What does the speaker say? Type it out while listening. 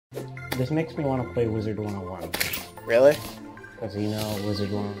This makes me want to play Wizard 101. Really? Because you know,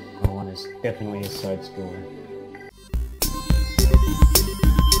 Wizard 101 is definitely a side scroller.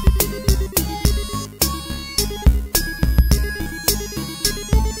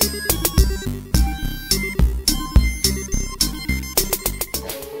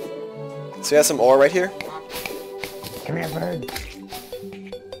 So we have some ore right here. Come here, bird.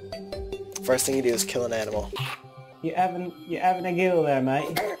 First thing you do is kill an animal. You having a giggle there,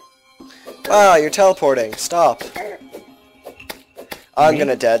 mate? Wow, you're teleporting. Stop. I'm Me?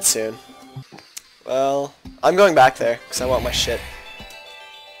 gonna dead soon. Well, I'm going back there, because I want my shit.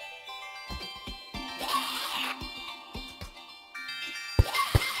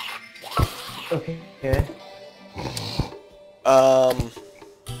 Okay.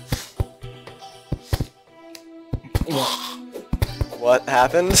 What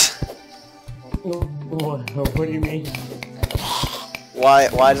happened? What do you mean? Why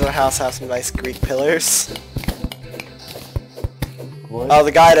does our house have some nice Greek pillars? What? Oh,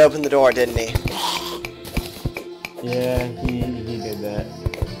 the guy had opened the door, didn't he? Yeah, he did that.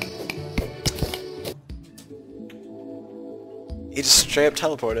 He just straight up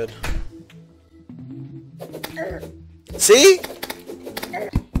teleported. See? You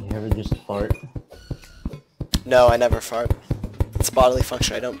ever just fart? No, I never fart. It's a bodily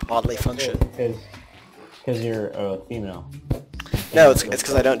function. I don't bodily function. Because you're a female. No, it's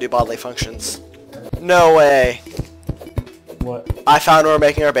because I don't do bodily functions. No way. What? I found where we're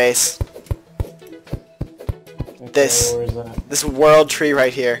making our base. Okay, This. where is that? This world tree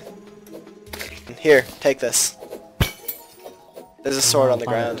right here. Here, take this. There's a sword on the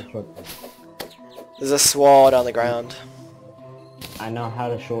ground. There's a sword on the ground. I know how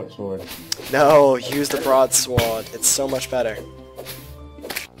to short sword. No, use the broadsword. It's so much better.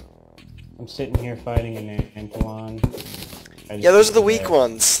 I'm sitting here fighting an Antolon. Yeah, those are the weak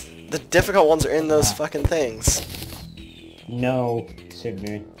ones. The difficult ones are in those fucking things. No,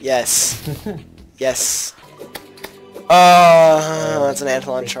 Sydney. Yes. Yes. That's an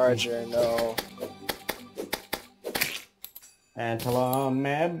Antolon charger. No. Antolon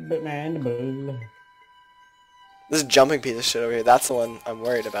mandible. This jumping piece of shit over here. That's the one I'm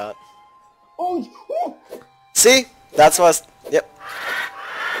worried about. Oh, See? That's what I was... Yep.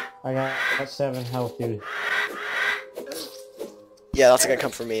 I got 7 health, dude. Yeah, that's gonna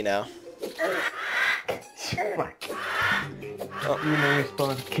come from me now. Fuck. Oh. You may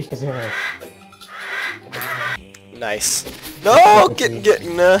spawn kick his ass. Nice. No! Get,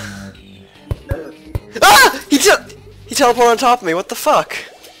 nah. Ah! He teleported on top of me, what the fuck?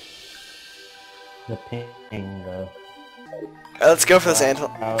 The pingo. Let's go for this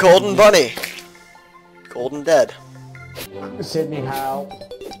Golden Bunny! Golden Dead. Sydney, how?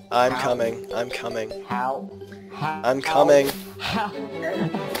 I'm coming. I'm coming. How? I'm coming. Help!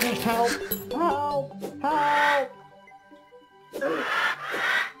 Help! Help! Help!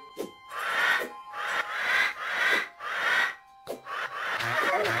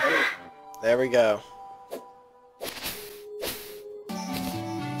 There we go.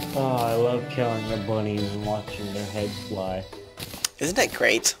 Oh, I love killing the bunnies and watching their heads fly. Isn't that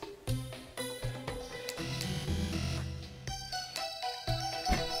great?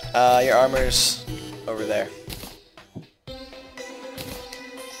 Your armor's over there.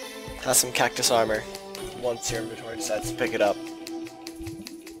 Has some cactus armor. Once your inventory decides to pick it up.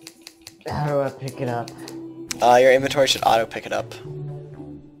 How do I pick it up? Your inventory should auto pick it up.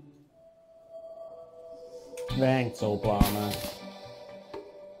 Thanks, Obama.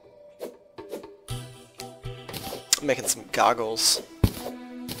 I'm making some goggles.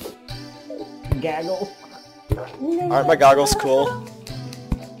 Gaggle? Aren't my goggles cool?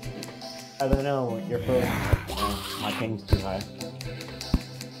 I don't know, you're frozen. My ping's too high.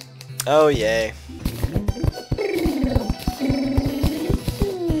 Oh, yay.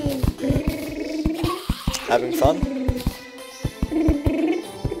 Having fun?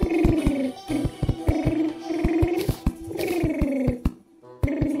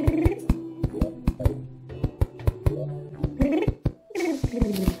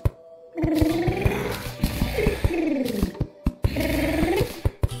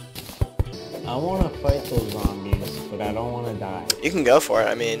 I want to fight those zombies, but I don't want to die. You can go for it,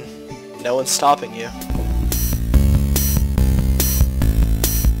 I mean, no one's stopping you.